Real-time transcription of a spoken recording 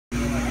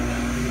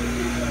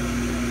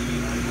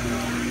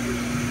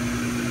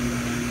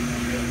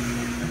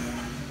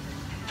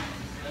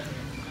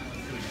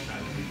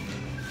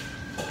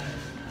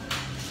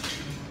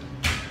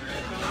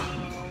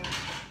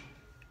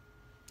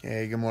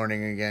Hey, good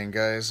morning again,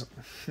 guys.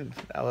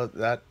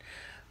 that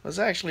was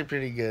actually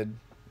pretty good.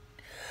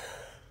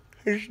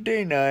 It's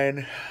day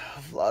 9,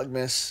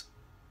 Vlogmas.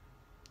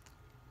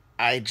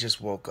 I just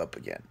woke up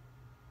again.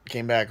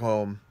 Came back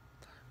home,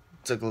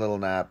 took a little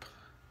nap,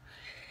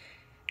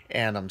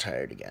 and I'm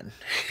tired again.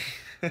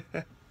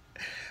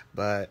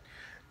 But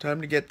time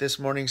to get this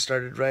morning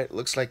started right.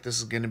 Looks like this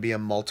is going to be a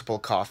multiple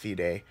coffee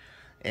day.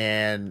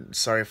 And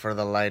sorry for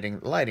the lighting.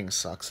 Lighting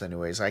sucks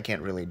anyways. I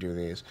can't really do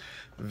these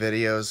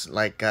videos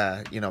like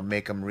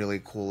make them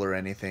really cool or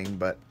anything,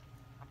 but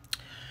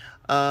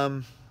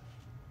um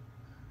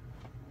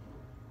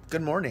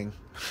good morning.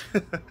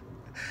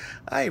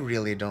 I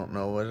really don't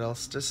know what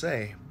else to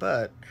say,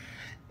 but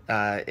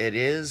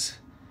it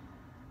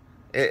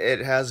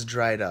has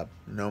dried up.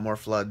 No more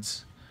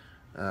floods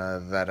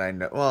that I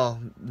know.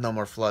 Well, no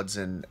more floods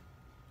in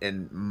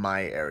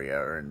my area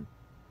or in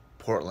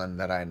Portland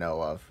that I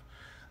know of.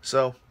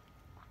 So,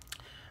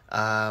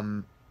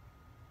 um,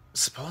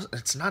 suppose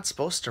it's not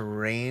supposed to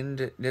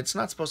rain. It's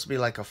not supposed to be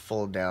like a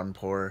full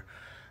downpour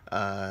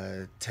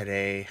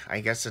today. I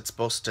guess it's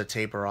supposed to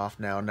taper off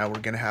now. Now we're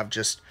gonna have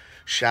just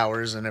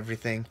showers and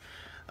everything.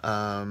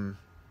 Um,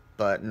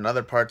 but in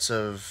other parts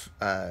of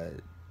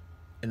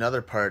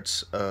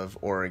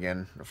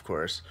Oregon, of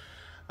course,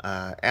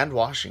 and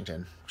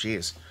Washington,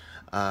 geez,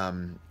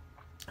 um,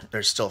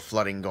 there's still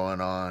flooding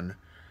going on,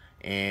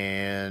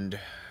 and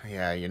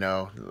yeah,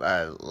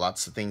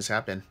 lots of things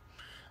happen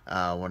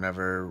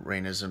whenever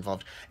rain is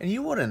involved. And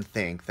you wouldn't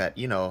think that,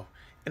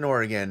 in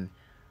Oregon,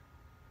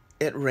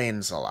 it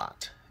rains a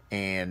lot,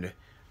 and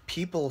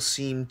people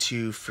seem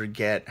to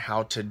forget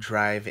how to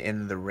drive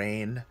in the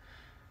rain.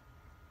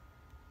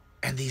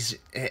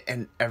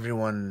 And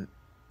everyone,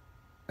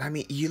 I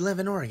mean, you live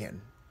in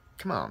Oregon.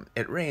 Come on,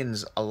 it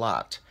rains a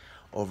lot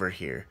over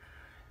here.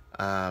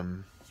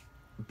 Um,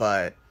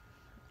 but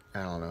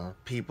I don't know.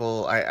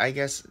 People, I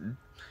guess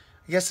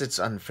it's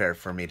unfair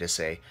for me to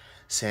say,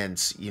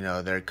 since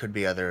there could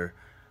be other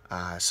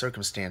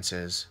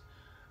circumstances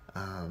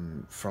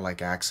for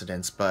like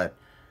accidents. But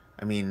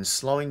I mean,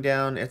 slowing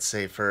down, it's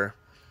safer.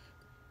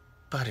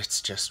 But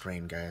it's just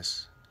rain,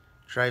 guys.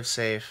 Drive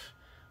safe,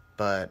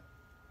 but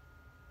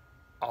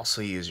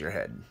also use your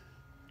head.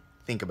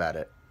 Think about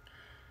it.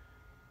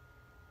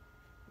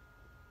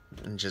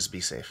 And just be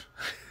safe.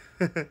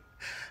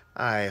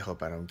 I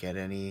hope I don't get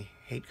any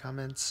hate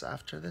comments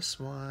after this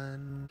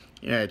one.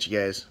 Alright, you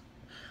guys.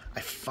 I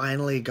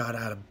finally got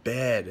out of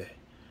bed.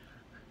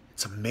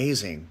 It's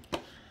amazing.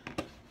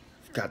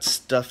 I've got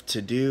stuff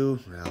to do.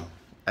 Well,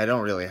 I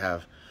don't really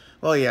have...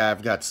 Well, yeah,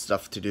 I've got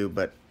stuff to do,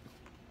 but...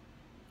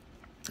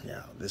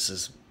 Yeah, this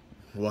is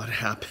what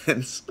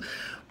happens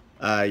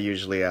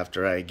usually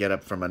after I get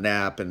up from a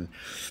nap and...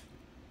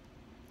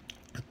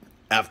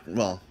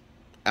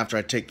 after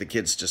I take the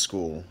kids to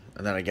school,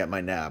 and then I get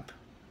my nap,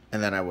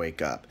 and then I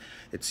wake up.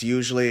 It's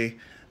usually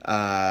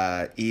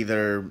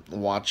either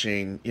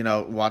watching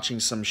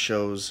some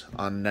shows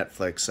on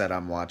Netflix that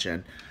I'm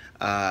watching.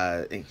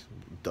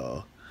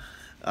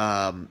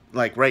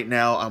 Like right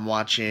now, I'm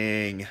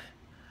watching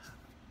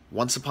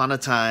Once Upon a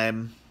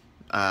Time.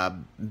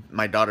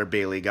 My daughter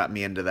Bailey got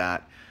me into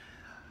that.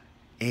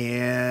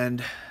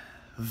 And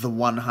The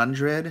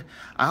 100.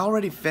 I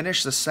already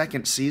finished the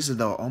second season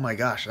though. Oh my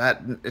gosh,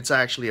 it's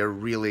actually a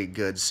really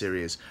good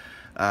series.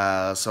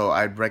 So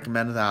I'd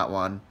recommend that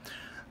one.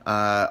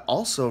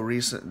 Also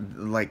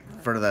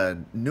for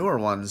the newer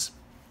ones.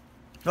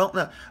 Well,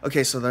 no.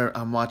 Okay, so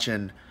I'm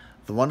watching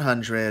The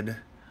 100,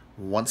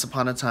 Once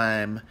Upon a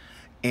Time,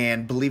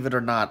 and believe it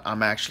or not,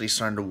 I'm actually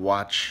starting to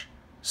watch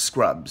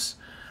Scrubs.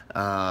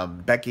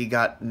 Becky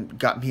got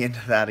me into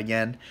that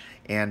again,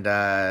 and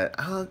I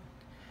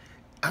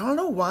don't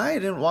know why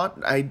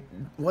I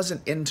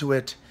wasn't into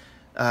it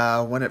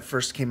when it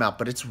first came out,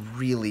 but it's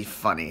really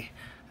funny,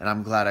 and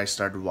I'm glad I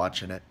started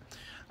watching it.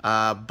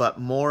 But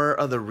more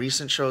of the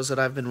recent shows that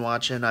I've been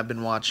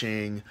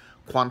watching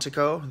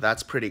Quantico.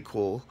 That's pretty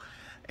cool.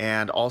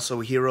 And also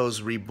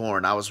Heroes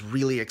Reborn. I was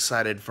really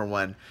excited for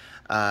when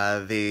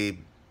they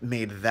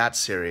made that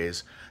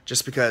series,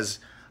 just because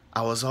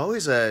I was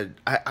always I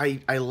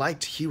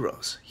liked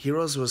Heroes.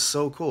 Heroes was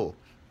so cool.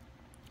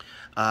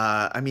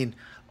 I mean,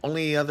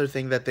 only other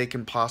thing that they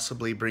can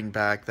possibly bring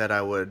back that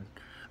I would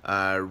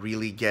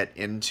really get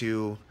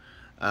into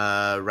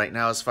right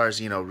now, as far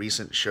as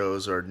recent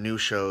shows or new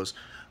shows,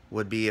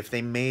 would be if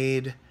they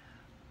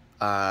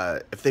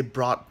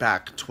brought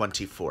back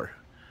 24.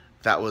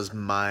 That was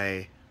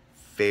my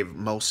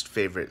most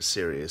favorite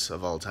series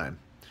of all time.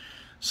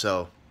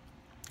 So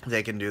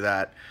they can do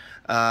that.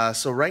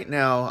 So right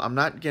now I'm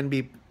not gonna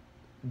be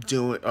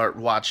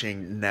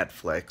watching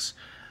Netflix.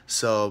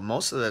 So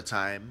most of the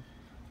time,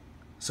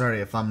 sorry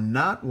if I'm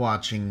not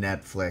watching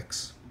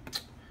Netflix.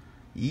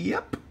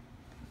 Yep,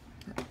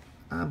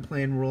 I'm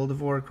playing World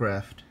of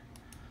Warcraft.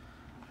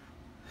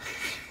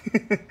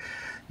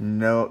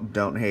 No,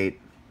 don't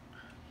hate.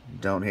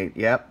 Don't hate.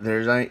 Yep,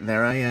 there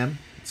I am.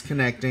 It's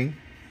connecting.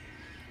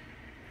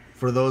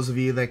 For those of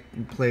you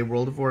that play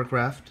World of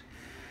Warcraft,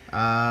 well,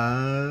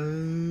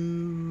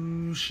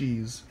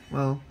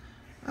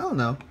 I don't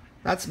know.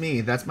 that's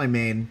me. That's my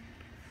main.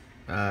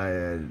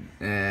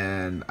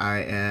 And I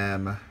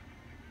am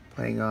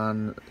playing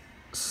on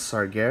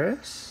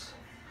Sargeras.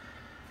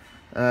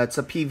 It's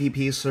a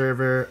PvP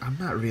server. I'm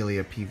not really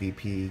a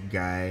PvP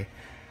guy.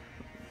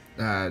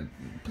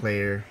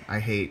 Player. I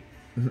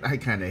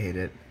kind of hate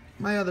it.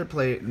 My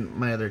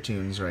other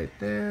tunes right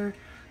there.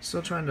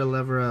 Still trying to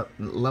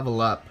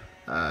level up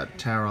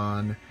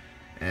Taron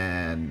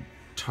and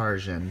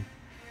Tarjan.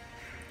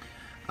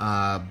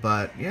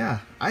 But yeah,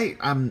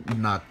 I'm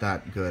not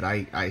that good.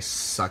 I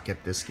suck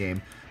at this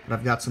game. But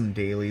I've got some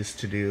dailies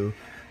to do.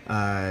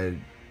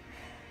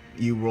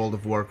 You World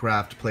of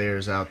Warcraft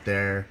players out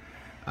there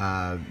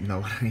know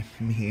what I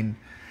mean.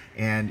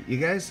 And you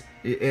guys,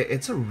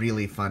 it's a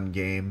really fun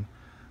game.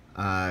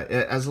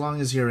 As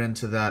long as you're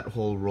into that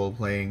whole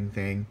role-playing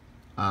thing.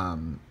 But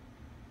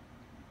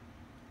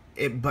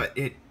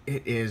it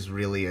is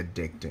really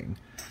addicting.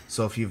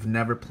 So if you've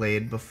never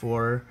played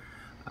before,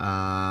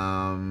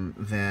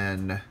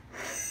 then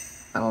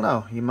I don't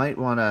know. You might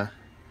want to.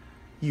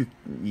 You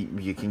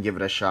can give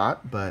it a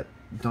shot, but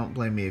don't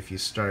blame me if you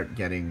start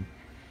getting,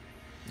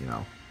 you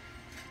know,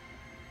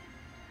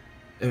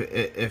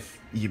 if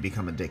you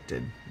become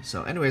addicted.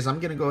 So, anyways, I'm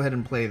gonna go ahead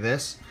and play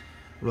this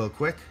real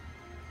quick.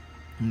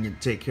 I'm gonna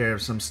take care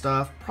of some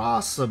stuff.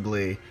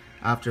 Possibly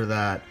after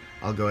that,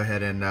 I'll go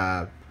ahead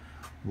and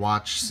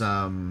watch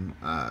some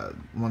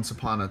Once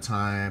Upon a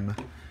Time,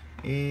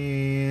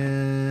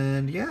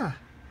 and yeah,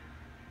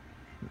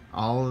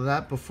 all of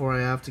that before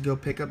I have to go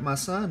pick up my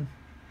son.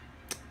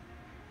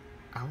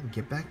 I will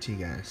get back to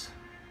you guys.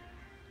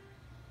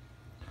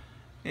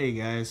 Hey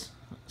guys,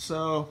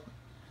 so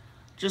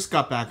just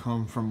got back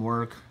home from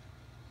work.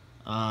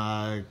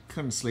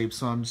 Couldn't sleep,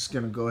 so I'm just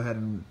gonna go ahead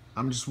and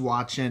I'm just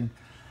watching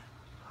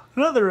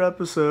another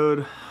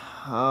episode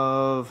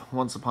of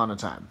Once Upon a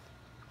Time.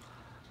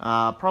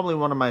 Probably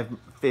one of my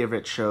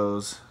favorite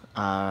shows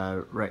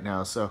right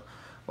now. So,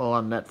 well,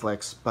 on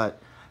Netflix. But,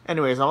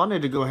 anyways, I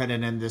wanted to go ahead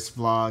and end this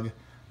vlog.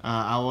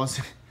 I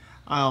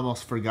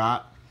almost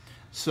forgot.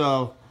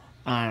 So,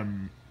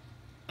 I'm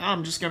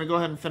just gonna go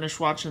ahead and finish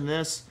watching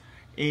this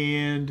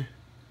and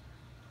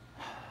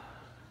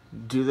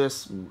do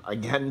this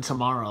again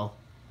tomorrow.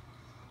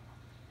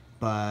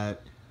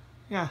 But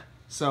yeah,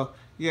 so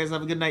you guys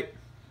have a good night.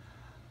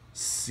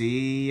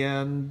 See you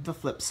on the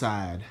flip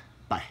side.